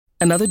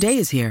Another day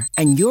is here,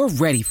 and you're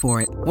ready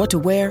for it. What to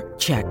wear?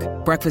 Check.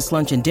 Breakfast,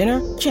 lunch, and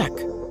dinner? Check.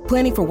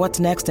 Planning for what's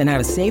next and how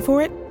to save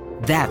for it?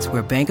 That's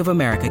where Bank of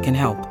America can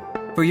help.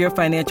 For your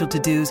financial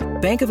to-dos,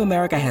 Bank of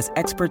America has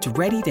experts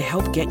ready to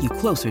help get you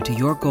closer to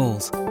your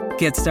goals.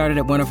 Get started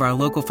at one of our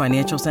local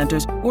financial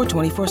centers or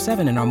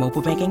 24/7 in our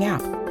mobile banking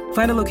app.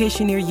 Find a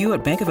location near you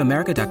at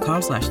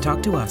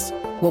bankofamerica.com/talktous.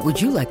 What would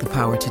you like the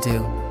power to do?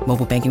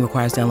 Mobile banking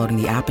requires downloading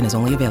the app and is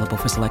only available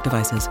for select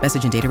devices.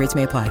 Message and data rates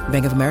may apply.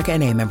 Bank of America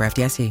N.A., member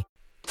FDIC.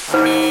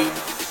 3,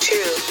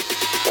 2,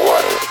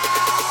 1.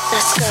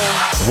 Let's go.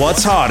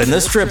 What's hot in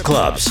the strip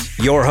clubs?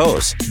 Your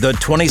hosts, the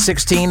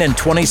 2016 and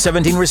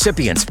 2017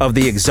 recipients of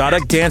the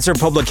Exotic Dancer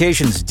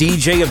Publications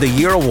DJ of the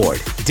Year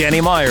Award,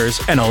 Danny Myers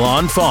and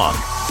Alon Fong.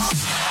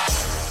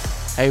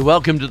 Hey,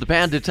 welcome to the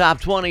Panda Top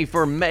 20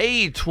 for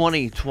May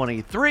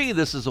 2023.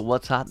 This is a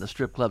What's Hot in the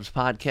Strip Clubs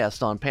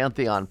podcast on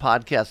Pantheon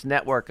Podcast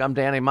Network. I'm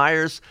Danny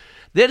Myers.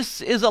 This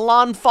is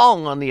Alon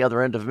Fong on the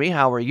other end of me.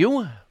 How are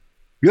you?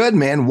 Good,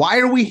 man. Why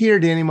are we here,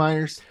 Danny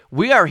Myers?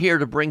 We are here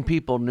to bring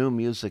people new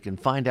music and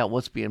find out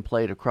what's being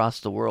played across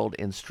the world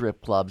in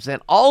strip clubs.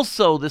 And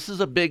also, this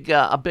is a big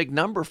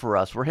number for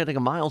us. We're hitting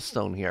a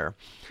milestone here.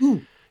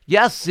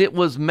 Yes, it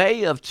was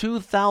May of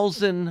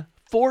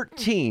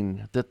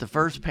 2014 that the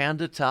first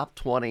Panda Top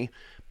 20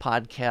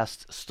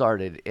 podcast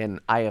started, and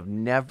I have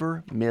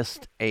never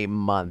missed a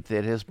month.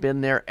 It has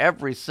been there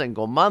every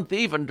single month.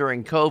 Even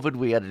during COVID,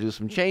 we had to do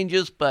some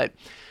changes, but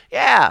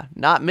yeah,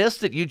 not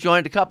missed it. You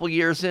joined a couple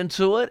years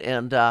into it,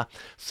 and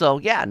so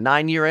yeah,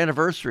 9-year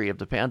anniversary of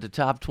the Panda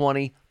Top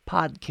 20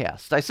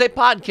 podcast. I say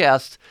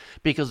podcast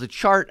because the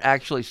chart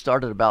actually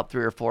started about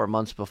 3 or 4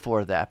 months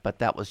before that, but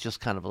that was just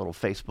kind of a little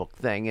Facebook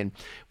thing, and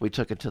we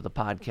took it to the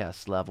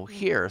podcast level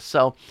here.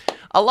 So,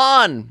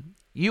 Alon,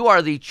 you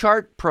are the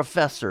chart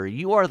professor.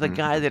 You are the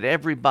guy that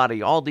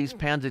everybody, all these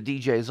Panda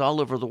DJs all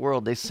over the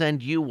world, they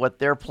send you what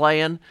they're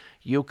playing.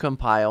 You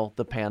compile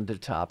the Panda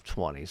Top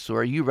 20. So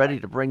are you ready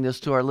to bring this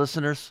to our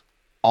listeners?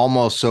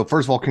 Almost. So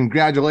first of all,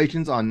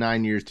 congratulations on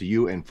 9 years to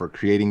you and for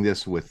creating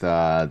this with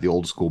the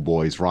old school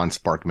boys, Ron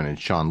Sparkman and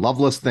Sean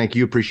Loveless. Thank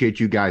you.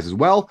 Appreciate you guys as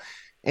well.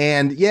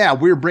 And yeah,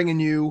 we're bringing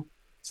you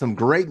some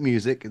great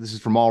music. This is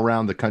from all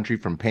around the country,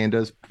 from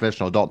Pandas,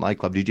 Professional Adult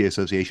Nightclub DJ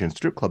Association, and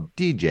Strip Club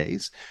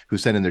DJs who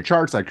send in their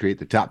charts. I create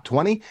the top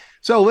 20.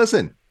 So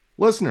listen,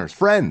 listeners,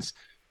 friends,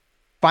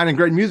 finding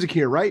great music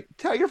here, right?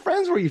 Tell your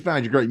friends where you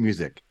found your great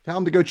music. Tell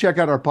them to go check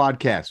out our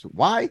podcast.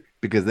 Why?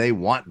 Because they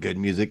want good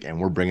music, and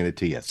we're bringing it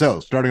to you. So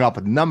starting off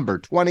with number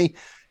 20,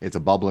 it's a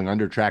bubbling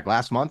under track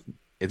last month.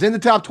 It's in the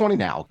top 20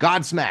 now.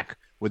 Godsmack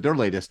with their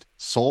latest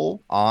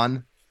Soul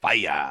on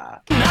Fire.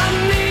 I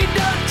need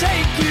to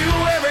take you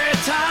every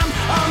time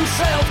I'm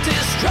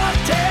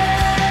self-destructing.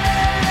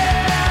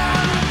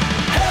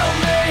 Help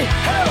me,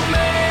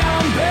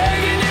 I'm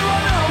begging you a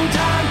long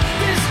time.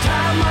 This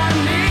time I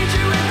need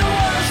you in the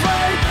worst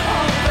way.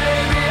 Oh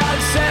baby,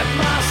 I'd set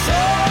my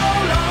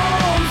soul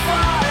on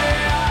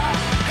fire.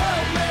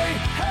 Help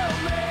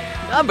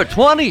me. Number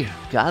 20,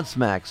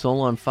 Godsmack,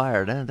 Soul on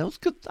Fire. That was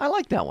good. I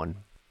like that one.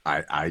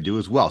 I do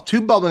as well.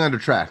 Two bubbling under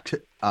tracks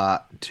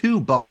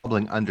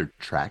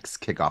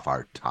kick off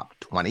our top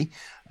 20.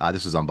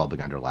 This was on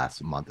Bubbling Under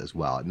last month as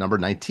well. At number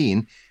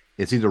 19,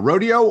 it's either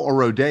Rodeo or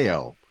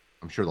Rodeo.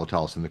 I'm sure they'll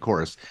tell us in the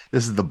chorus.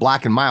 This is the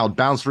Black and Mild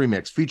Bounce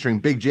remix featuring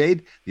Big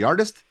Jade. The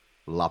artist,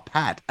 La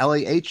Pat,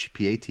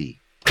 Lahpat.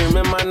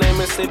 Screaming my name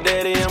and say,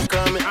 Daddy, I'm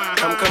coming.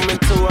 I'm coming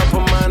to up a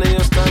mine in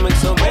your stomach.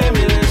 So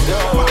baby, let's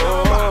go.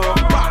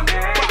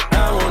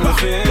 I wanna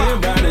feel your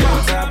body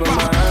on top of mine.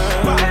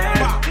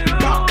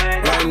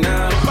 Right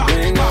now, we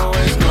ain't gonna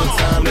waste no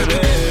time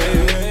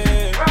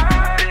today.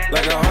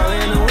 Like a Harley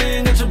in the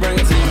wind, get your brain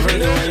to you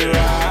crazy when you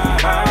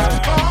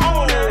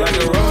ride. Like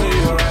a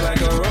rodeo, right?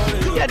 Like a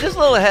rodeo. Yeah, just a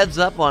little heads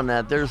up on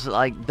that. There's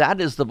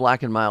that is the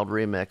Black and Mild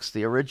remix.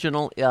 The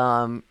original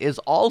is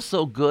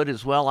also good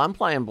as well. I'm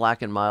playing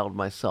Black and Mild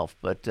myself,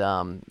 but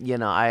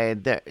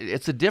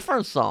it's a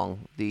different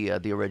song,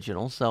 the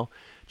original. So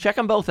check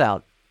them both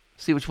out.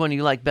 See which one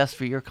you like best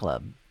for your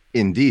club.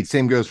 Indeed.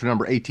 Same goes for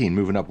number 18,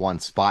 moving up one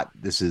spot.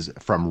 This is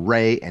from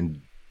Ray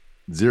and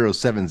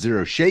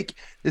 070 Shake.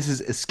 This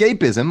is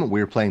Escapism.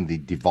 We're playing the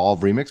Devolve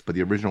remix, but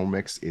the original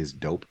mix is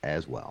dope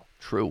as well.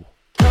 True.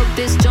 Smoke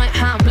this joint,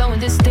 how I'm blowing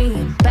this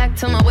steam. Back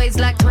to my ways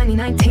like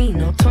 2019.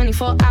 No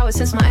 24 hours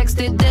since my ex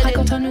did it. I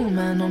got a new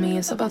man on me,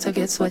 it's about to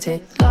get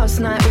sweaty. Last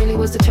night really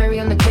was the cherry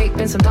on the cake.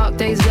 Been some dark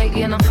days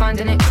lately and I'm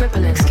finding it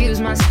crippling.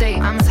 Excuse my state,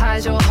 I'm as high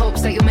as your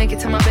hopes that you'll make it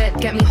to my bed.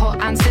 Get me hot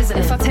and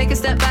sizzling. If I take a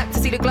step back to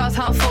see the glass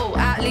half full,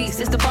 at least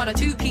it's the part of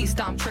two-piece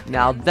that I'm tripping.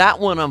 Now that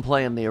one I'm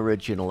playing the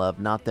original of,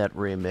 not that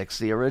remix.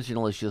 The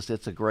original is just,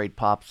 it's a great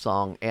pop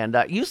song. And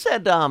you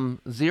said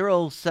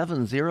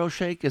 070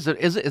 Shake? Is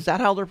that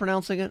how they're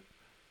pronouncing it?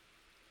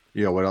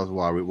 Yeah, what else?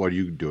 Why do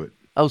you do it?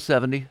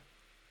 070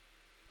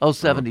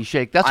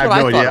 Shake. That's I what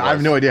I thought. I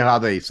have no idea how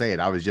they say it.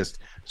 I was just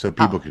so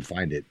people could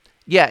find it.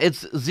 Yeah,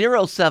 it's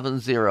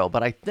 070,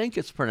 but I think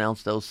it's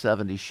pronounced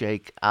 070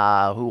 Shake,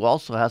 who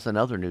also has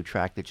another new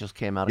track that just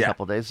came out a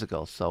couple days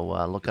ago. So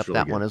look up really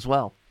that good. one as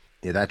well.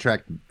 Yeah, that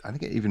track, I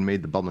think it even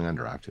made the Bubbling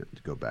Under. I have to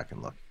go back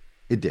and look.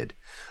 It did.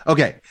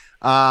 Okay.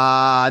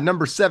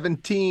 Number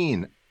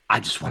 17, I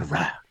Just Want to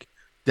Rock.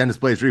 Dennis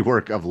Blaze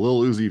rework of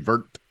Lil Uzi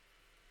Vert.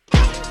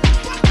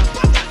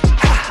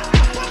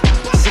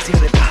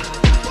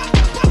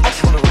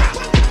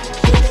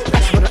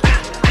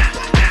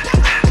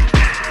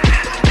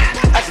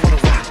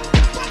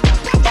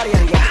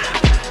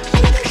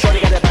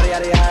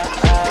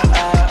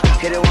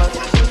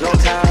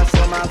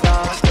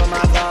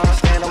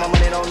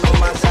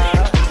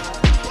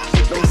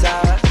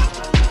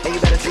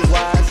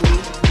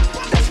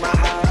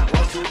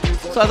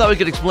 So I thought we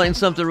could explain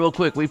something real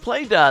quick. We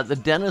played the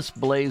Dennis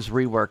Blaze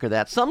rework of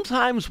that.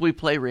 Sometimes we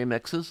play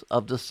remixes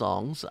of the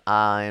songs,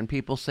 and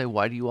people say,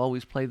 why do you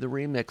always play the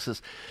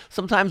remixes?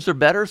 Sometimes they're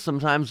better,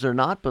 sometimes they're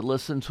not, but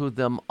listen to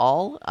them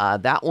all.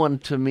 That one,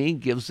 to me,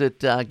 gives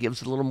it a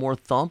little more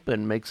thump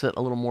and makes it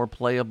a little more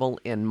playable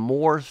in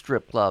more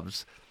strip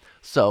clubs.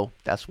 So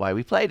that's why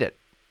we played it.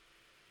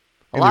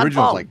 And the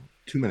original's like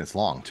 2 minutes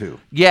long, too.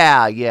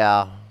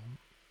 Yeah.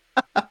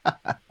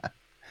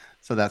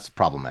 So that's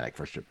problematic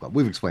for a strip club.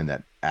 We've explained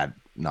that ad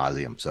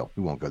nauseum, so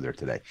we won't go there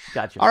today.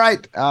 Gotcha. All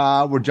right,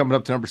 we're jumping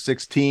up to number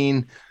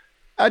 16.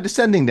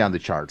 Descending down the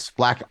charts,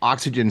 Black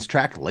Oxygen's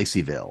track,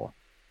 Laceyville.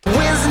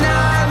 Wind's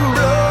not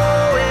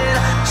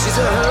blowing, she's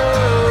a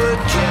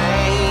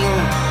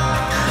hurricane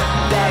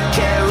that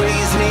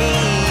carries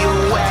me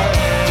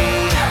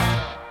away.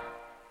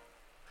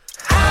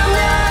 I'm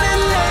not in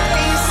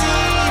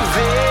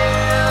Laceyville,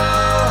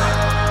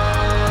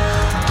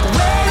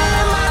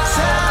 waiting my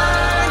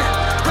turn,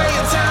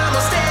 praying time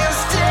will stand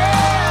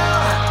still.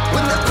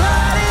 When the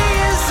party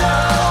is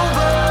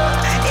over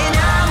and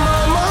I'm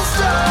almost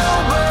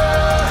sober,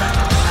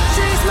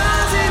 she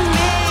smiles at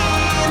me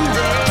and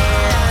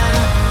then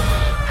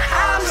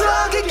I'm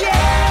drunk again.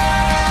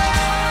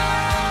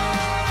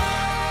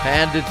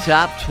 Panda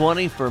Top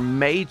 20 for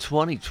May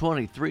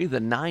 2023, the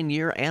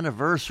 9-year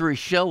anniversary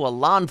show.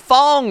 Alan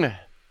Fong,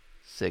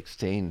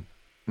 16.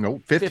 No,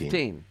 15.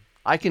 15.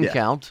 I can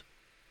count.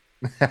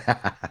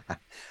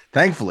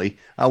 Thankfully,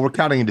 we're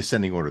counting in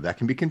descending order. That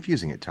can be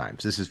confusing at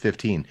times. This is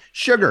 15.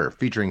 Sugar,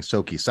 featuring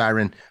Soki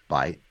Siren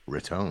by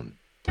Ritone.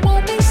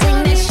 Bring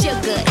that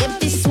sugar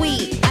if it's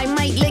sweet. I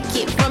might lick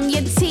it from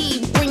your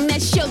teeth. Bring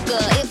that sugar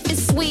if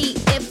it's sweet.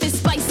 If it's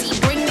spicy,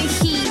 bring the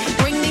heat.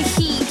 Bring the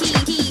heat.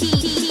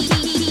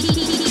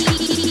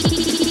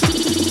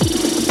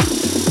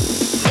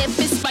 If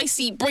it's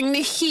spicy, bring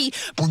the heat.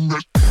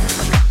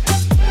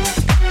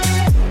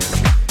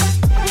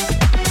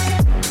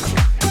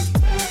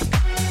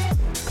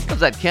 Was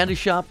that Candy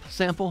Shop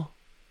sample?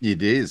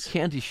 It is.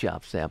 Candy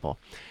Shop sample.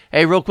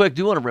 Hey, real quick,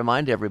 do want to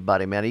remind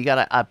everybody, man, you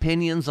got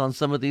opinions on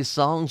some of these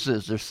songs?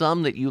 Is there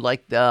some that you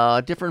like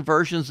different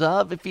versions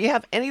of? If you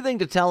have anything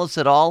to tell us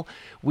at all,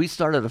 we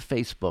started a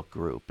Facebook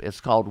group. It's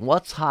called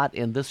What's Hot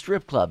in the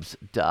Strip Clubs,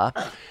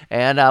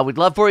 and we'd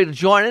love for you to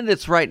join it.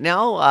 It's right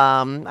now,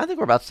 I think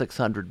we're about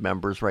 600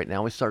 members right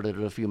now. We started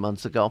it a few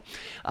months ago.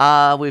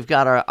 We've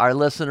got our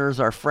listeners,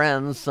 our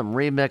friends, some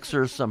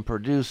remixers, some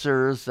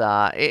producers.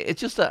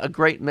 It's just a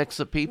great mix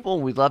of people.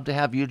 We'd love to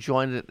have you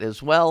join it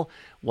as well.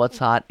 What's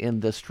Hot in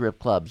the Strip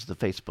Clubs, the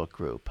Facebook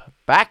group.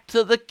 Back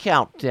to the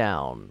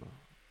countdown.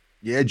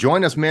 Yeah,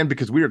 join us, man,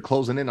 because we are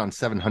closing in on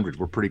 700.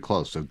 We're pretty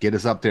close, so get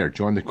us up there.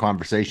 Join the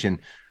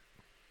conversation.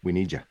 We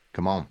need you.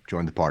 Come on,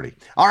 join the party.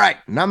 All right,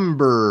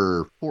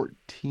 number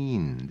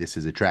 14. This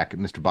is a track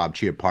Mr. Bob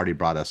Chia Party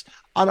brought us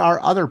on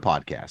our other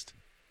podcast,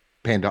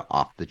 Panda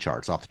Off the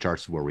Charts. Off the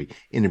Charts is where we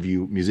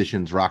interview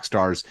musicians, rock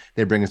stars.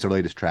 They bring us their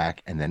latest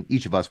track, and then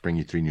each of us bring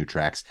you 3 new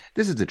tracks.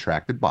 This is the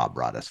track that Bob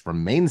brought us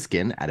from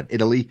Mainskin out of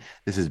Italy.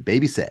 This is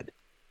Baby Said.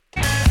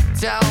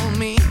 Tell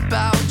me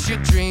about your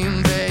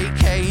dream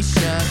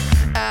vacation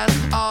and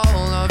all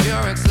of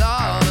your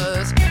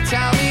ex-lovers.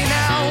 Tell me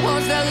now,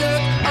 what's that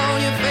look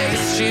on your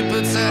face? She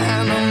puts her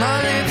hand on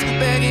my lips,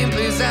 begging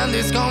please end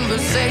this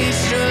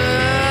conversation.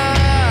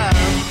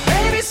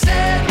 Baby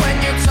said,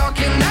 when you're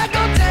talking, I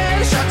go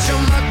dead. Shut your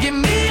mouth, give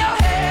me your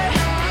head.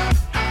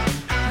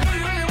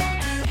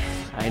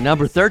 Hey,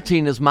 number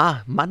 13 is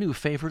my new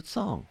favorite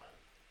song.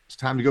 It's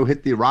time to go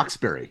hit the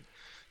Roxbury.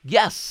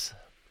 Yes.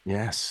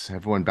 Yes,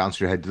 everyone bounce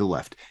your head to the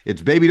left.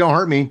 It's Baby Don't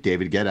Hurt Me,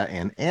 David Guetta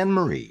and Anne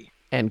Marie.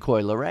 And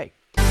Coi Leray.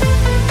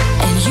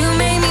 And you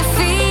made me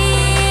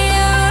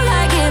feel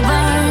like it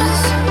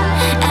burns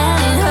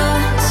and it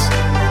hurts.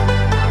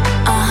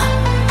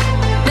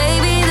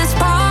 Baby, this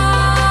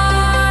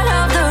part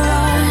of the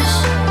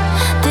rush.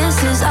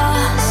 This is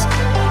us.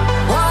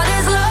 What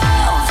is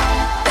love?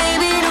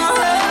 Baby, don't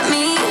hurt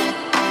me.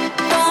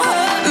 Don't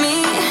hurt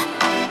me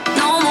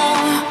no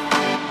more.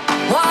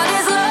 What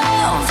is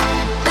love?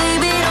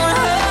 Baby, don't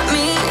hurt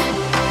me.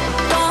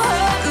 Don't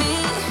hurt me.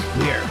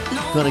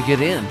 We're going to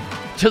get in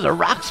to the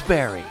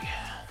Roxbury.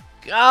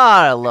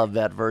 God, I love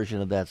that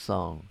version of that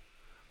song.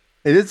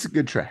 It is a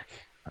good track.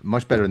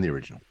 Much better than the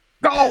original.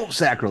 Oh,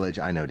 sacrilege.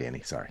 I know,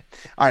 Danny. Sorry.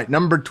 All right,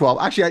 number 12.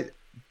 Actually,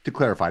 to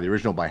clarify, the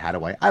original by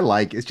Hadaway, I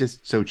like. It's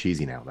just so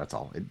cheesy now. That's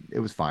all. It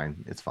was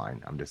fine. It's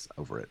fine. I'm just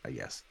over it, I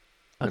guess.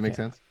 Does that make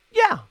sense?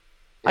 Yeah.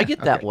 I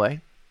get that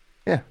way.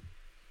 Yeah.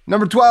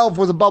 Number 12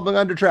 was a bubbling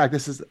under track.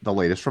 This is the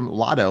latest from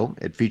Lotto.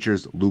 It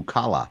features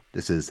Lucala.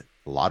 This is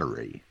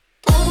Lottery.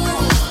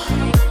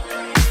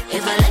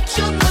 If I let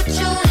you put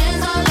your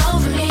hands all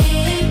over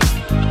me,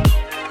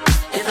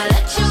 if I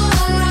let you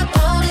unwrap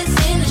all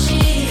this in the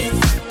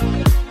sheets,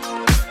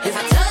 if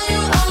I tell you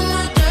all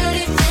my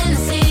dirty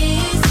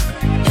fantasies,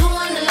 you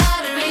won the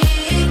lottery,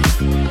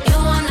 you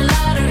won the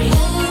lottery.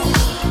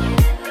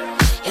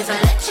 If I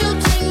let you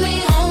take me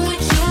home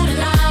with you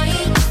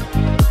tonight,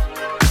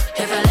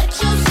 if I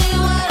let you see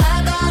what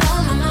I got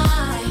on my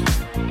mind.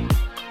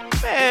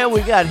 Man,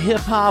 we got hip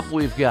hop,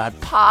 we've got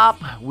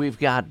pop, we've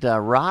got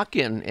rock,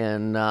 and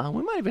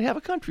we might even have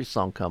a country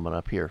song coming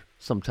up here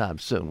sometime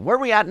soon. Where are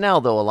we at now,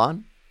 though,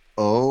 Alon?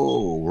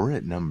 Oh, we're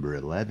at number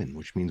 11,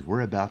 which means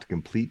we're about to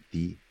complete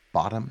the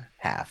bottom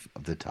half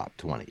of the top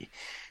 20.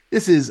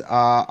 This is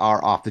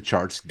our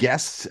off-the-charts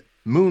guests,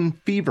 Moon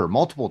Fever,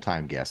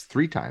 multiple-time guests,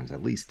 3 times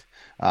at least.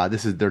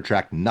 This is their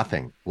track,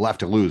 Nothing Left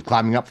to Lose,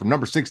 climbing up from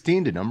number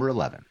 16 to number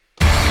 11.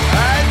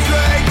 I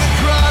drank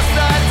across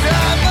that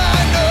time I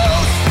know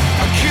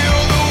I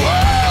kill the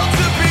world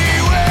to be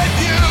with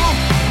you.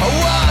 I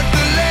walk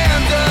the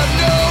land of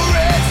no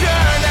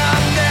return.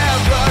 I'm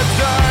never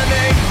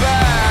turning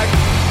back.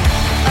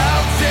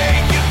 I'll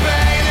take your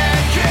pain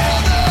and kill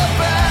the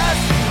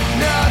past.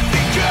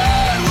 Nothing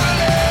good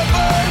will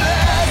ever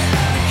last.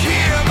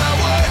 Hear my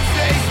words,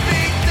 they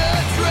speak the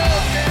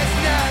truth. There's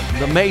nothing.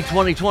 The May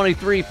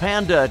 2023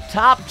 Panda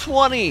Top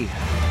 20.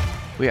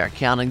 We are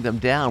counting them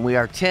down. We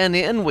are 10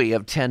 in. We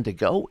have 10 to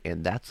go,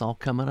 and that's all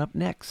coming up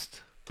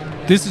next.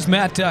 This is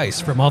Matt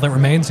Dice from All That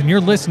Remains, and you're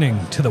listening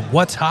to the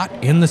What's Hot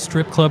in the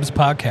Strip Clubs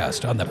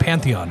podcast on the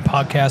Pantheon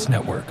Podcast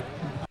Network.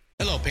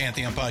 Hello,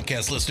 Pantheon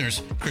Podcast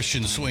listeners.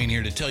 Christian Swain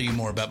here to tell you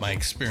more about my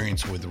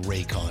experience with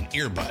Raycon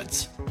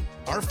earbuds.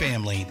 Our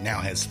family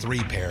now has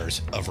 3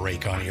 pairs of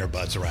Raycon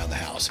earbuds around the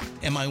house,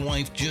 and my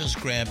wife just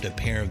grabbed a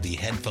pair of the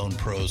Headphone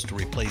Pros to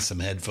replace some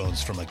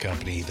headphones from a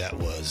company that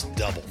was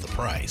double the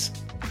price.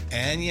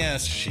 And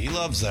yes, she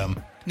loves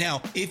them.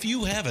 Now, if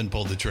you haven't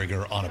pulled the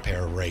trigger on a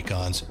pair of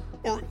Raycons,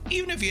 or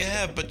even if you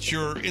have but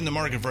you're in the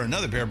market for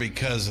another pair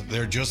because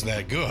they're just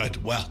that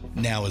good, well,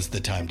 now is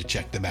the time to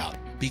check them out,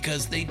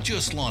 because they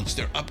just launched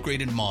their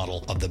upgraded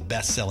model of the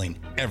best-selling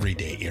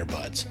everyday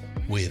earbuds.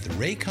 With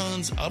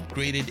Raycon's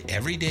upgraded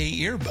everyday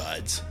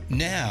earbuds,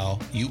 now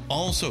you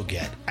also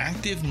get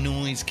active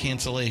noise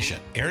cancellation,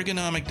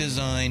 ergonomic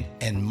design,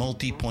 and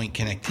multi-point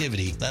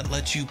connectivity that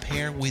lets you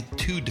pair with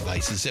 2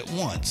 devices at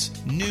once.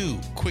 New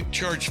quick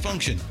charge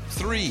function,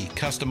 3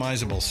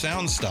 customizable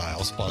sound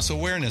styles, plus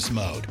awareness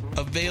mode.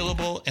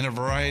 Available in a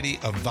variety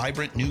of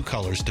vibrant new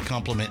colors to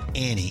complement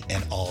any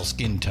and all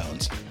skin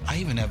tones. I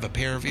even have a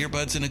pair of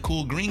earbuds in a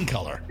cool green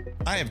color.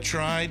 I have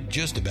tried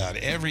just about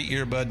every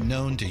earbud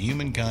known to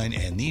humankind,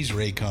 and these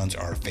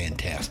Raycons are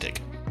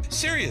fantastic.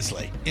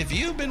 Seriously, if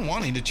you've been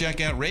wanting to check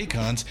out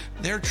Raycons,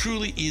 there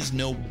truly is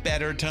no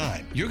better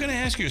time. You're going to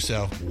ask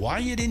yourself why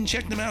you didn't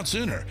check them out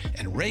sooner,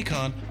 and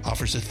Raycon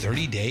offers a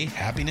 30-day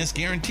happiness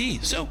guarantee.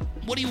 So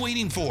what are you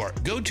waiting for?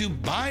 Go to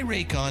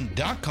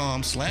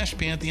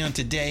buyraycon.com/Pantheon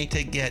today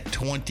to get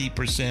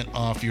 20%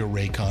 off your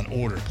Raycon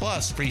order,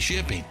 plus free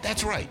shipping.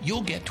 That's right,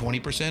 you'll get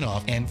 20%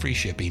 off and free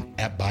shipping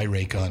at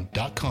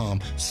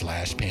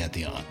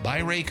buyraycon.com/Pantheon.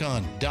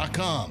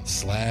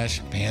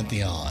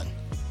 buyraycon.com/Pantheon.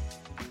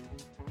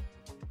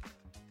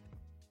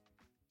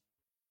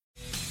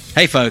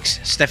 Hey folks,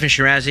 Stefan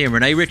Shirazi and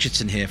Renee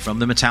Richardson here from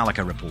the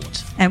Metallica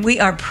Report. And we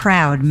are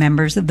proud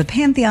members of the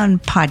Pantheon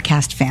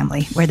podcast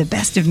family, where the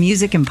best of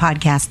music and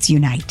podcasts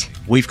unite.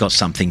 We've got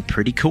something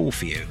pretty cool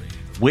for you.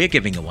 We're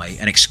giving away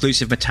an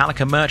exclusive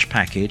Metallica merch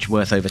package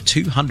worth over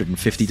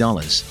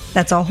 $250.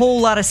 That's a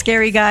whole lot of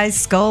Scary Guys,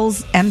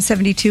 skulls,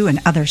 M72, and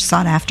other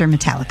sought-after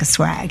Metallica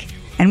swag.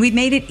 And we've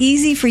made it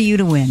easy for you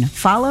to win.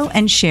 Follow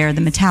and share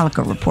the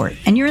Metallica Report,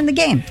 and you're in the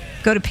game.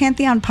 Go to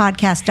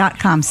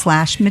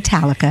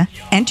pantheonpodcast.com/Metallica,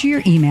 enter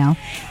your email,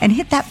 and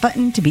hit that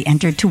button to be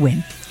entered to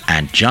win.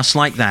 And just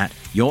like that,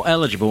 you're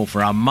eligible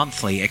for our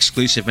monthly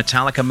exclusive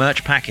Metallica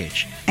merch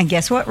package. And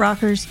guess what,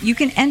 rockers? You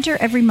can enter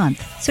every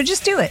month, so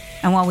just do it.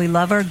 And while we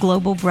love our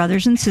global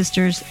brothers and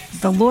sisters,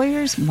 the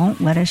lawyers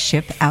won't let us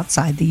ship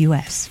outside the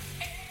U.S.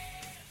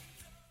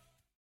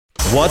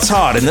 What's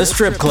hot in the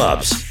strip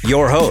clubs?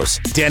 Your hosts,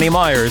 Danny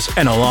Myers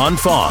and Alon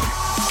Fong.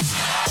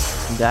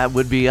 That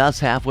would be us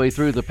halfway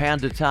through the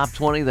Panda Top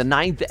 20, the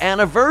 9th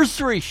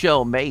anniversary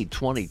show, May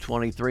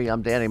 2023.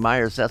 I'm Danny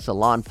Myers. That's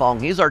Alon Fong.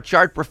 He's our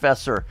chart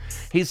professor.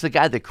 He's the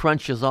guy that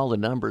crunches all the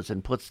numbers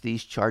and puts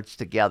these charts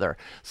together.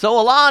 So,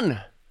 Alon,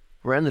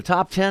 we're in the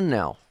top 10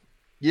 now.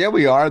 Yeah,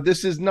 we are.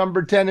 This is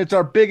number 10. It's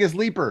our biggest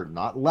leaper,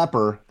 not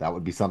leper. That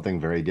would be something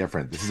very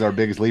different. This is our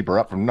biggest leaper,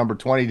 up from number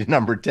 20 to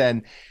number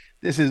 10.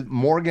 This is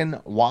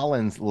Morgan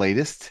Wallen's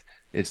latest.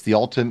 It's the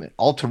Alta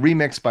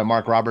remix by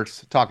Mark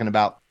Roberts, talking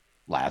about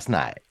Last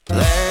Night.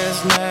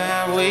 Last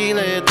night we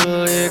let the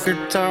liquor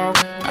talk.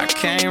 I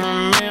can't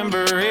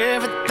remember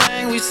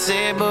everything we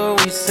said,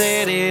 but we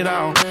said it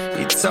all.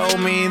 You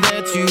told me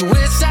that you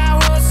wish I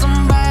was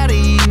somebody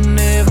you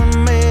never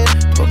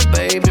met, but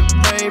baby,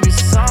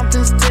 so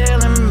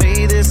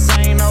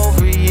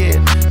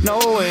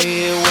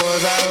say it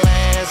was our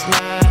last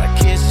night. I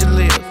kissed your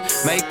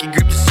lips, make you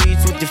grip the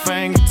sheets with your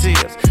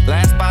fingertips.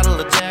 Last bottle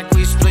of Jack,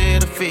 we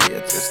split a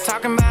fifth. Just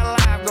talking about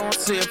life, going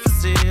sip for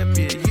sip.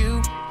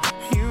 Yeah,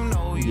 you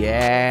know.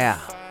 Yeah.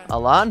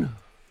 Alan?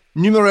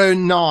 Numero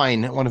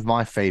 9, one of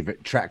my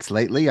favorite tracks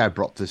lately. I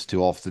brought this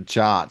to Off the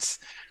Charts.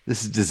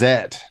 This is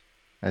Dessert,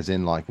 as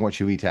in like what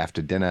you eat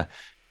after dinner,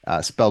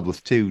 spelled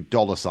with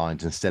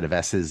 $2 instead of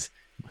S's.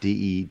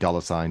 DE $ERT.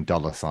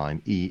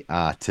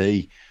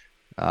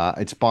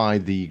 It's by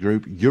the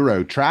group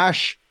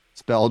Eurotrash,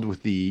 spelled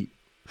with the,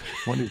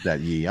 what is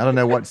that ye? I don't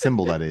know what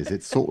symbol that is.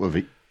 It's sort of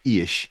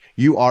ish.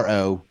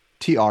 UROTRA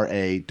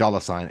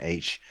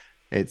 $H.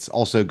 It's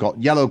also got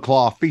Yellow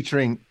Claw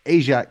featuring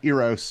Asia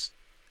Eros.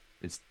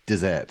 It's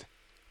Dessert.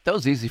 That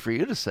was easy for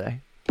you to say.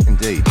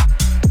 Indeed.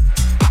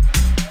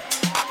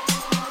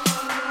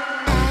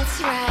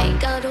 That's right,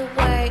 go to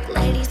work.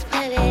 Ladies,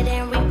 put it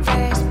in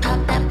reverse.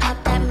 Pop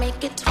that,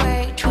 make it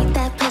twerk. Treat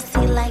that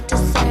pussy like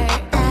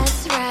dessert.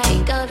 That's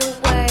right, go to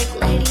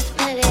work. Ladies,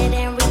 put it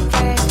in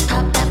reverse.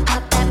 Pop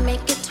that,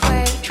 make it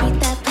twerk. Treat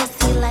that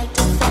pussy like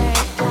dessert.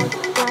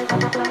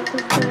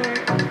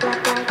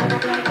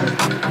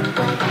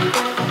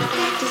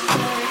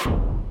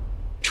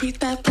 Treat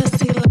that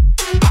pussy like.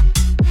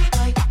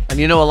 And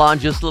you know, Alon,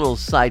 just a little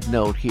side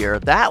note here.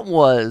 That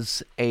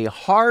was a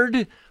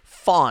hard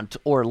font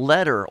or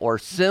letter or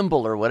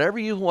symbol or whatever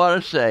you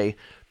want to say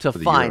to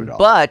find.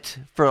 But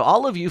for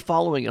all of you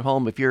following at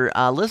home, if you're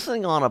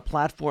listening on a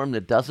platform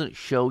that doesn't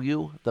show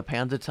you the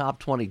Panda Top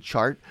 20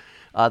 chart,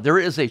 there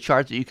is a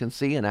chart that you can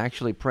see and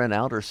actually print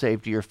out or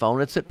save to your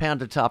phone. It's at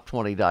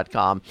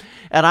pandatop20.com.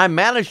 And I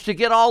managed to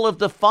get all of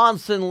the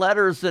fonts and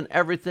letters and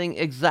everything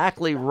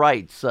exactly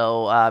right.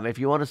 So if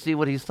you want to see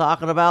what he's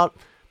talking about,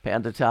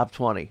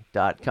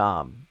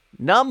 pandatop20.com.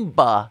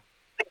 Number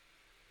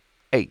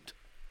 8.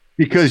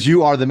 Because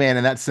you are the man,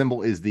 and that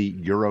symbol is the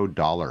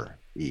Eurodollar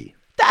E.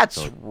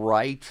 That's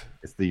right.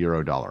 It's the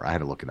Eurodollar. I had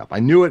to look it up. I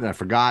knew it and I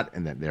forgot,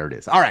 and then there it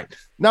is. All right.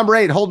 Number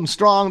 8, holding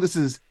strong. This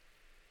is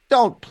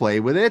Don't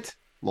Play With It,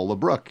 Lola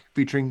Brooke,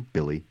 featuring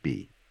Billy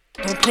B.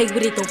 Don't play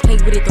with it, don't play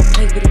with it, don't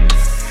play with it.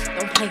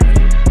 Don't play with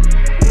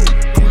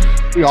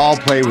it. We all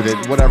play with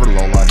it. Whatever,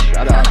 Lola.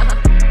 Shut up.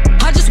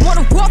 I just want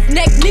a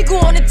roughneck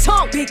nigga on the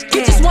tongue. You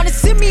just want to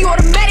send me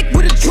automatic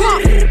with a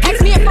drum.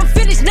 Ask me if I'm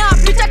finished, nah,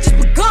 bitch, I just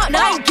begun.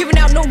 I ain't giving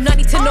out no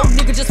nutty to no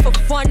nigga just for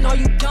fun. Are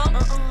you dumb?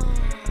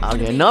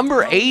 Okay,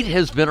 number 8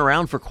 has been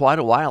around for quite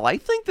a while. I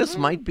think this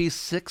might be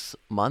 6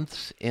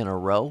 months in a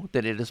row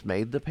that it has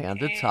made the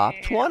Panda Top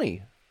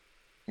 20.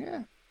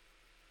 Yeah,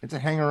 it's a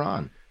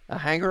hanger-on. A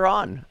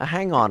hanger-on. A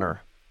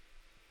hang-oner.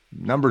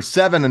 Number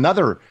 7,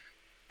 another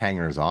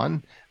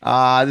hangers-on.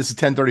 This is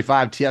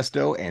 1035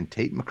 Tiesto and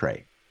Tate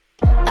McRae.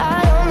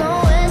 I don't know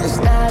where this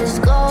night is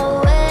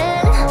going,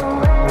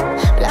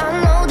 but I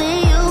know that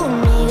you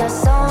and me got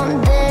something.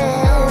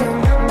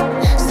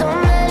 So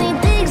many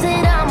things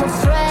that I'm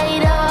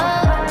afraid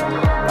of,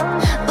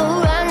 but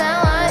right now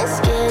I ain't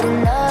scared of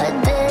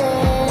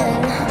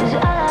nothing. 'Cause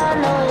all I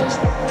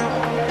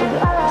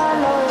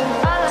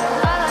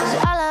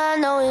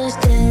know is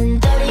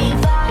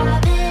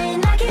 10:35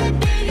 and I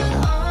can feel your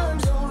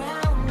arms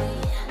around me.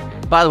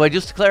 By the way,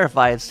 just to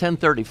clarify, it's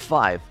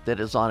 1035 that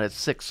is on its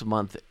 6th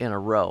month in a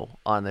row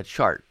on the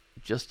chart.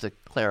 Just to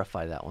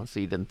clarify that one,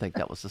 so you didn't think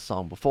that was the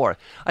song before.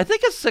 I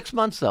think it's 6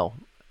 months, though.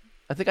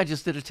 I think I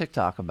just did a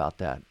TikTok about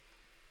that.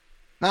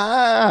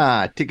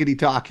 Tickety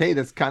talk. Hey,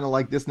 that's kind of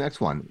like this next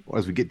one.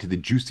 As we get to the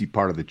juicy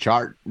part of the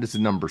chart, this is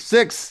number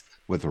 6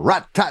 with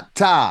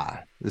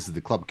Rat-Ta-Ta. This is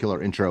the Club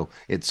Killer intro.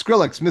 It's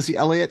Skrillex, Missy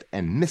Elliott,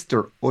 and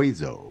Mr.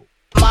 Oizo.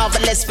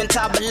 Marvelous,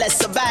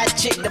 fantabulous, a bad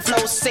chick, the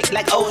flow sick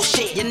like oh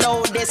shit. You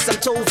know this,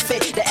 I'm too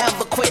fit to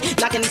ever quit.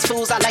 Knocking these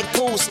fools out like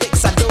pool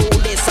sticks. I do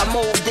this, I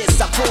move this,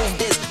 I prove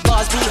this.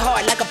 Bars be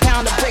hard like a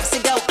pound of bricks.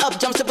 It go up,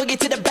 jumps the boogie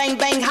to the bang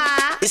bang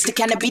high. It's the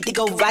kind of beat that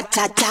go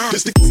rat-ta-ta.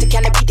 It's the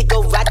kind of beat that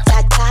go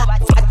rat-ta-ta.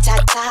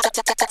 Rat-ta-ta.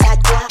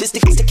 This the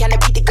kind of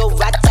beat that go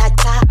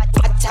rat-ta-ta.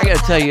 I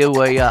gotta tell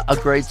you a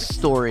great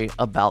story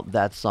about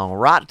that song,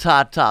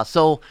 Rat-Ta-Ta.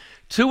 So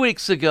 2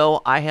 weeks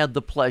ago, I had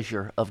the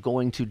pleasure of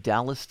going to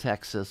Dallas,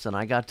 Texas, and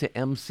I got to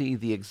MC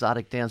the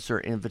Exotic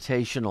Dancer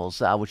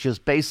Invitationals, which is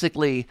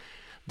basically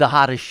the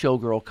hottest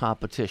showgirl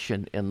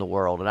competition in the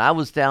world. And I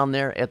was down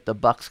there at the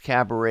Bucks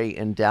Cabaret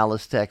in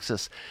Dallas,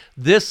 Texas.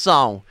 This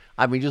song,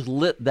 I mean, just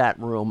lit that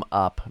room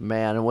up,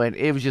 man. And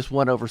it just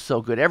went over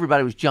so good.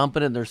 Everybody was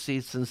jumping in their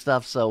seats and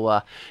stuff. So,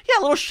 yeah,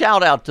 a little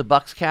shout out to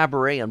Bucks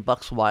Cabaret and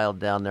Bucks Wild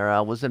down there.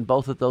 I was in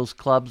both of those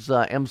clubs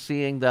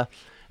MCing the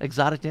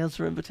Exotic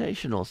Dancer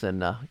Invitationals.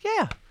 And,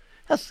 yeah,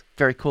 that's a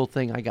very cool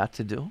thing I got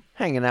to do,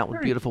 hanging out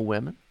with beautiful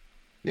women.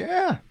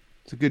 Yeah,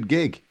 it's a good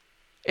gig.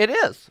 It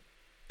is.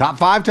 Top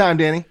 5 time,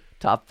 Danny.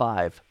 Top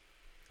 5.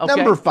 Okay.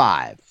 Number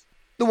 5.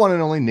 The one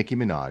and only Nicki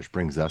Minaj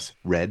brings us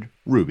Red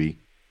Ruby,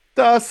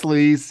 the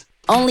sleaze.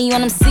 Only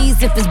on them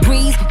seas if it's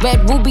breeze.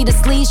 Red Ruby, the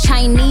sleeves.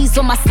 Chinese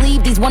on my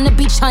sleeve. These wanna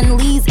be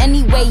Chun-Li's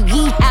anyway.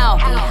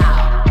 Yeehaw.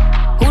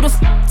 Who Who the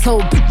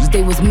told bitches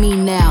they was me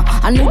now?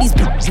 I knew these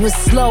bitches was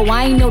slow,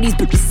 I ain't know these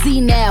bitches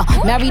see now.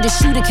 Married a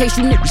shooter case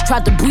you niggas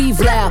tried to breathe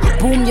loud.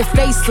 Boom your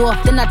face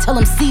off, then I tell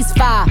them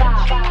ceasefire.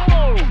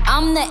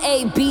 I'm the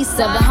AB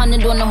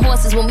 700 on the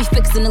horses when we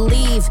fixin' to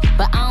leave.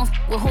 But I don't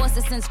f with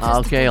horses since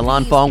Okay,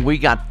 Alon Fong, we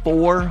got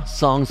 4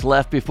 songs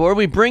left. Before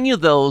we bring you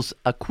those,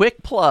 a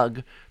quick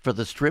plug for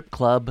the Strip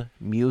Club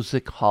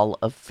Music Hall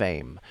of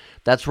Fame.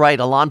 That's right,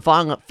 Alon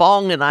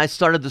Fong and I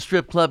started the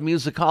Strip Club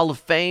Music Hall of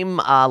Fame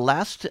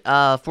last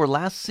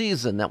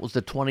season. That was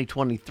the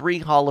 2023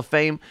 Hall of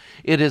Fame.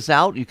 It is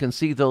out. You can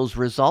see those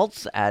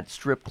results at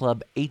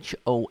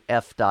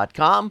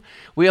stripclubhof.com.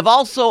 We have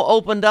also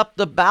opened up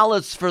the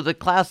ballots for the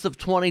class of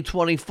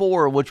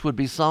 2024, which would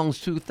be songs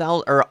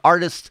 2000 or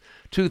artists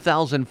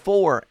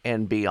 2004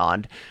 and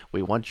beyond.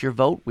 We want your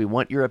vote. We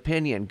want your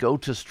opinion. Go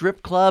to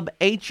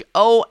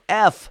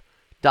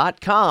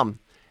stripclubhof.com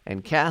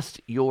and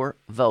cast your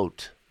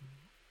vote.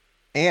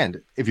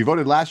 And if you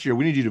voted last year,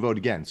 we need you to vote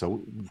again.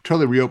 So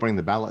totally reopening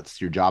the ballots.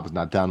 Your job is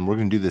not done. We're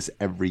going to do this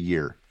every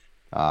year.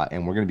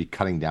 And we're going to be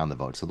cutting down the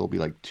votes. So there'll be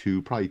like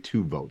probably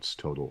two votes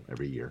total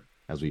every year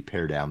as we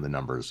pare down the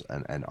numbers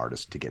and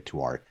artists to get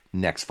to our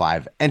next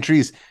 5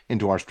 entries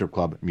into our Strip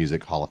Club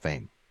Music Hall of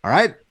Fame. All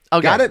right?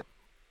 Okay. Got it?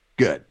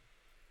 Good.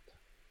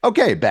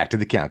 Okay, back to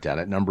the countdown.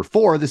 At number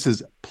 4, this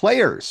is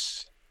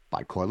Players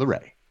by Coyle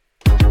Ray.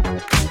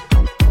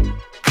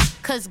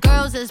 Cause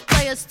girls is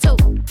players too.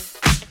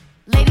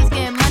 Ladies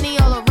getting money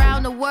all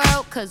around the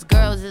world, cause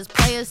girls is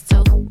players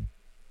too.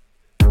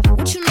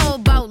 What you know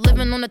about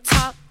living on the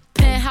top?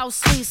 Penthouse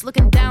suites,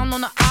 looking down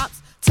on the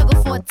ops. Took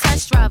her for a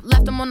test drive,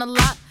 left them on the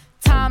lot.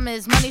 Time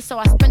is money, so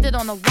I spend it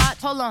on a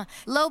watch. Hold on,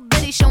 little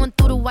bitty showing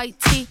through the white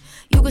tee.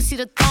 You can see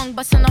the thong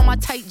busting on my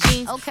tight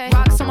jeans. Okay,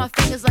 rocks on my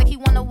fingers like he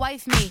wanna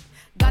wife me.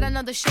 Got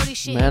another shorty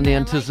shit. Man, the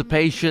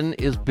anticipation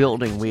is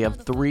building. We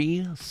have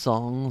 3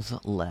 songs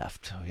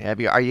left.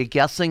 Are you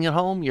guessing at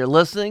home? You're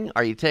listening?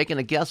 Are you taking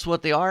a guess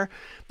what they are?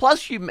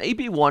 Plus, you may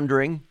be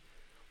wondering,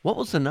 what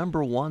was the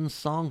number 1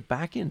 song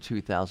back in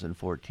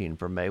 2014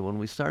 for May when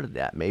we started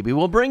that? Maybe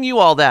we'll bring you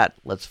all that.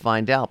 Let's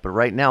find out. But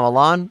right now,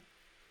 Alon,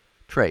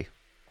 Trey.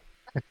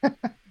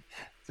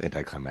 It's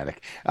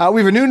anticlimactic.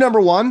 We have a new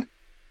number 1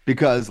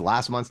 because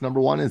last month's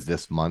number 1 is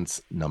this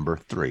month's number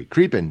 3.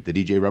 Creepin', the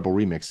DJ Rebel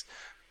remix.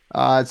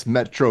 It's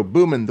Metro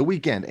Boomin', The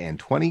Weeknd, and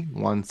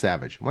 21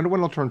 Savage. Wonder when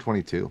it'll turn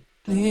 22.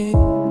 And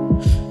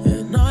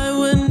I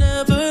would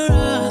never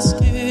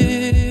ask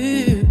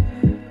you.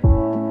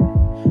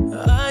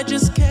 I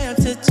just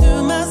kept it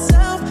to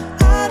myself.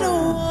 I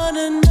don't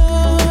wanna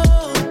know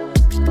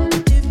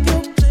if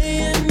you're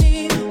playing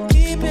me.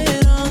 Keep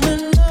it on the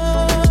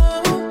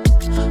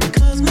low,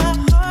 'cause my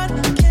heart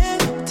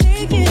can't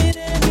take it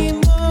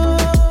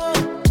anymore.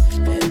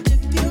 And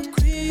if you're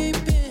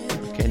creeping.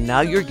 Okay,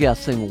 now you're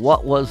guessing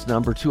what was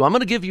number 2. I'm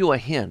going to give you a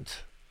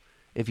hint.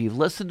 If you've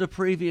listened to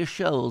previous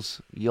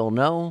shows, you'll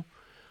know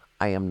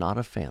I am not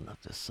a fan of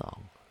this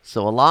song.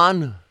 So,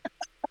 Alon,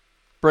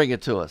 bring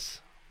it to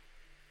us.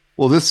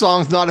 Well, this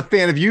song's not a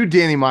fan of you,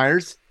 Danny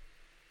Myers.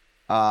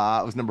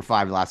 It was number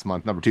 5 last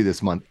month, number 2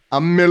 this month. A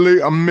milli,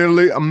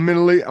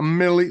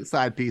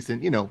 side piece.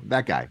 And, you know,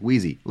 that guy,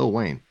 Wheezy, Lil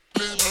Wayne.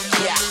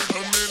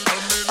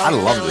 I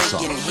love this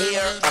song.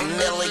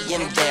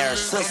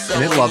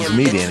 And it loves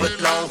me, Danny.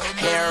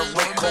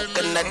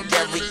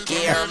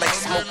 Like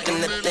smoking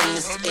the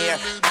thinnest air.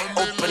 I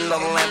open the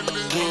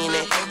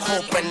Lamborghini,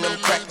 hoping them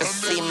crackers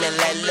see me.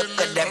 Like,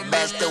 look at that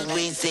bastard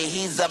Weezy.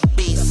 He's a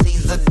beast,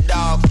 he's a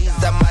dog,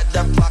 he's a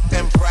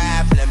motherfucking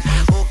problem.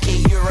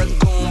 Okay, you're a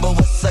goon, but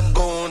what's a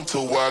goon to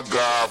a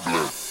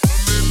goblin?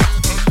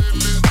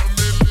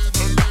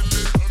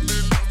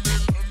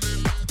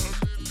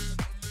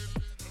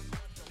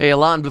 Hey,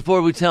 Alon,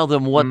 before we tell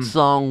them what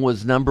song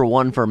was number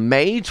 1 for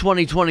May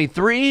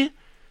 2023,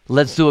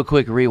 let's do a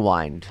quick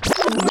rewind.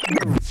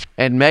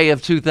 In May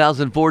of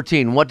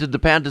 2014, what did the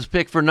Pandas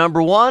pick for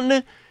number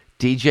 1?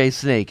 DJ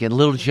Snake and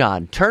Lil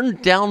Jon.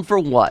 Turned Down for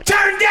What?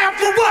 Turn down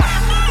for what?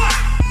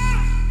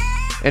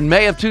 In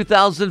May of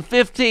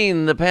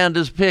 2015, the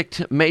Pandas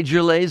picked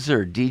Major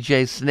Lazer,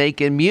 DJ Snake,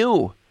 and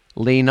Mew.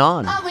 Lean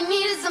On. All we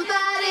need is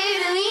somebody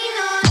to lean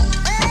on.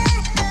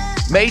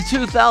 May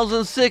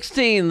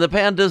 2016, the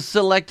Pandas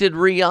selected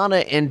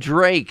Rihanna and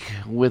Drake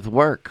with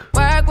Work.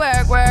 Work,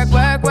 work, work,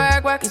 work,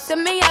 work, work. You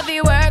send me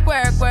heavy work,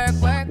 work, work,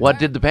 work. What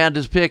did the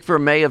Pandas pick for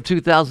May of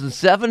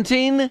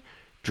 2017?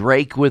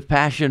 Drake with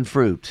Passion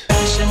Fruit.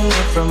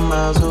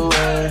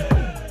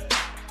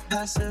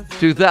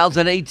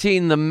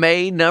 2018, the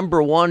May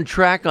number 1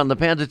 track on the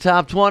Panda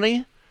Top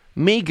 20,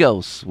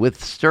 Migos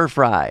with Stir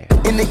Fry.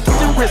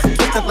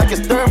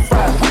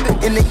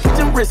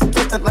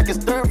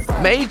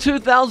 May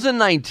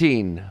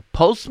 2019,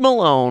 Post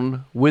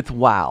Malone with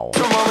Wow.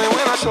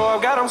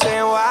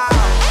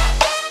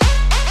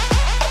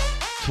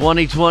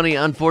 2020,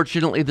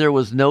 unfortunately, there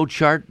was no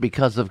chart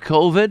because of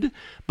COVID,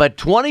 but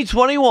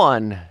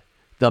 2021,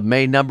 the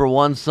May number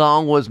 1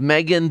 song was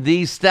Megan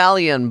Thee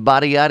Stallion,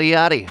 Body Yaddy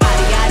Yaddy.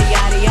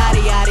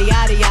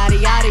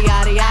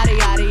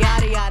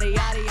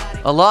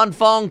 Alon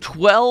Fong,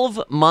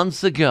 12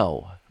 months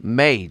ago,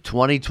 May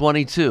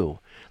 2022.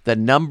 The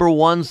number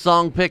one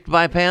song picked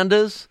by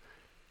Pandas?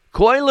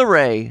 Coi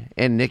Leray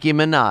and Nicki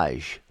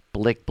Minaj,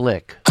 Blick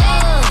Blick.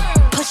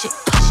 Push it,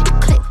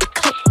 click,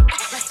 click.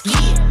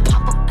 Yeah,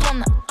 pop up on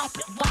the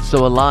opposite.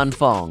 So Alan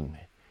Fong,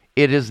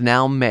 it is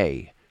now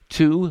May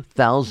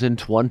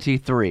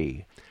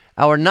 2023.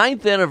 Our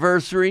 9th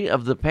anniversary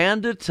of the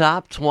Panda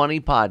Top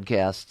 20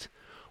 podcast.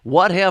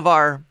 What have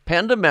our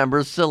Panda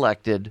members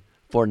selected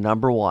for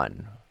number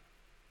one?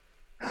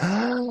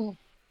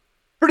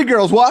 Pretty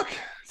Girls Walk,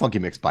 funky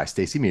mix by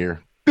Stacey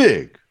Meir,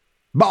 Big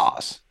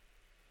Boss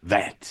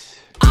Vet.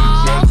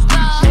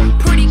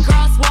 Pretty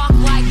girls walk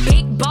like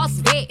big boss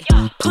vet.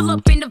 Pull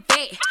up in the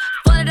vet.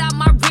 Flooded out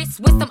my wrist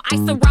with some ice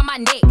around my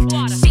neck.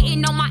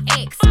 Shitting on my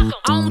ex.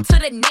 On to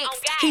the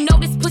next. He know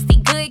this pussy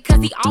good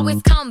cause he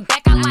always come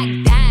back. I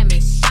like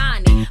diamonds,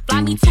 shiny.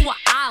 Fly me to an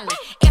island.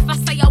 If I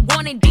say I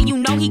want it, then you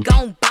know he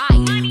gon' buy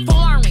it.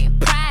 Foreign,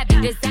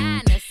 private,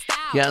 designer, style.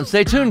 Yeah, and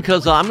stay tuned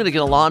because I'm going to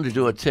get Alon to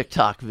do a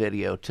TikTok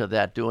video to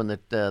that, doing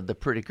the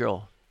pretty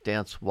girl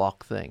dance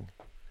walk thing.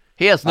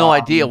 He has no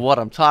idea what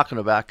I'm talking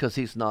about because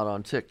he's not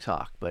on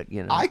TikTok, but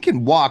you know. I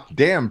can walk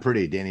damn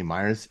pretty, Danny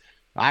Myers.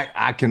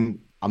 I can.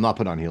 I'm not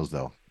putting on heels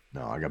though.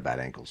 No, I got bad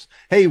ankles.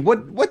 Hey,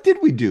 what did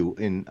we do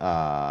in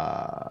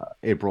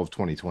April of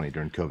 2020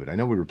 during COVID? I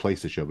know we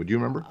replaced the show, but do you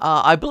remember?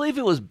 I believe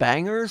it was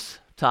bangers,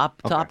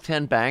 top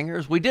 10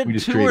 bangers. We did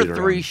 2 or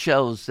 3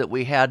 shows that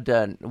we had.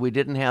 We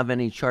didn't have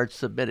any charts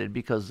submitted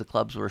because the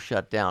clubs were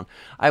shut down.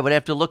 I would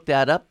have to look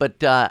that up,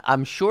 but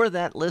I'm sure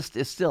that list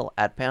is still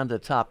at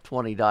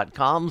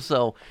pandatop20.com.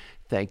 So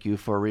thank you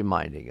for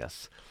reminding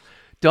us.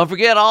 Don't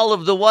forget all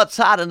of the What's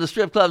Hot in the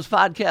Strip Clubs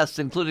podcasts,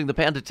 including the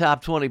Panda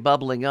Top 20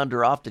 Bubbling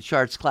Under, Off the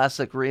Charts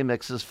Classic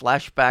Remixes,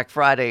 Flashback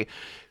Friday,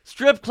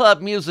 Strip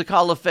Club Music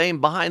Hall of Fame,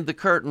 Behind the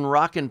Curtain,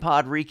 Rockin'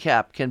 Pod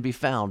Recap can be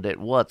found at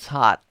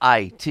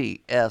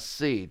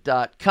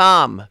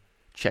what'shotitsc.com.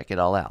 Check it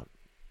all out.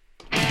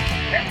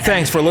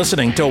 Thanks for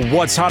listening to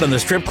What's Hot in the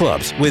Strip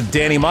Clubs with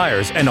Danny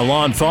Myers and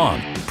Alon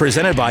Fong,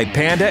 presented by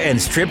Panda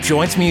and Strip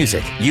Joints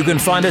Music. You can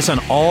find us on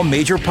all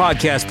major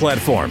podcast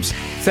platforms.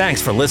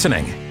 Thanks for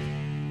listening.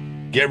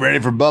 Get ready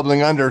for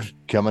Bubbling Under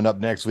coming up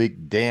next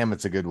week. Damn,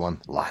 it's a good one.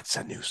 Lots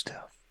of new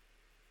stuff.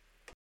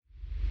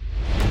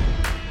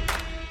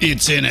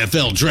 It's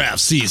NFL draft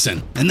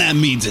season, and that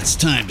means it's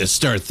time to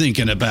start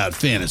thinking about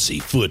fantasy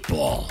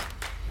football.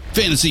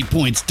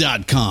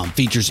 FantasyPoints.com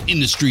features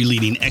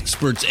industry-leading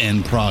experts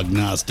and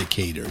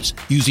prognosticators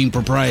using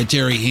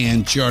proprietary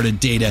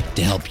hand-charted data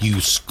to help you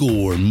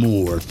score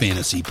more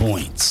fantasy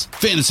points.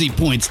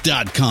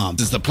 FantasyPoints.com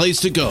is the place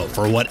to go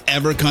for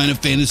whatever kind of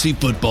fantasy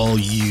football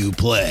you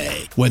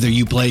play. Whether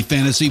you play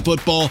fantasy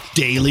football,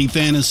 daily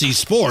fantasy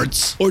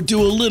sports, or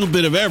do a little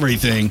bit of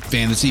everything,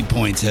 Fantasy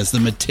Points has the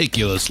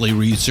meticulously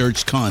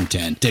researched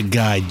content to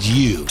guide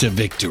you to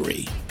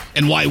victory.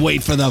 And why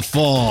wait for the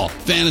fall?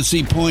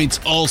 Fantasy Points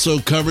also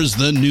covers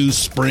the new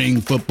spring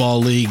football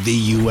league,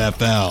 the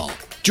UFL.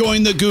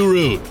 Join the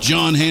guru,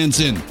 John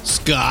Hansen,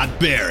 Scott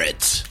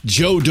Barrett,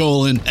 Joe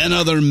Dolan, and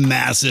other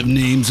massive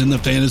names in the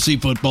fantasy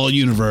football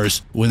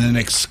universe with an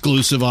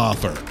exclusive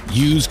offer.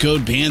 Use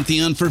code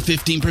Pantheon for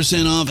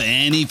 15% off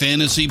any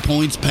Fantasy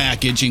Points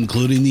package,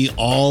 including the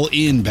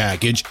all-in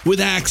package,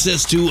 with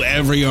access to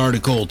every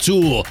article,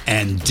 tool,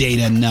 and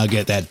data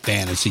nugget that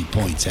Fantasy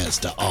Points has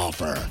to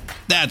offer.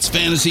 That's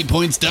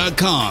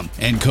FantasyPoints.com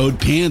and code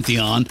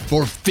Pantheon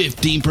for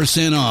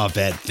 15% off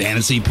at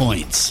Fantasy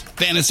Points.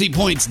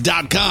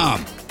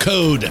 FantasyPoints.com,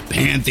 code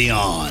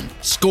Pantheon.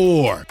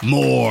 Score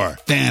more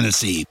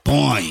fantasy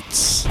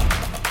points.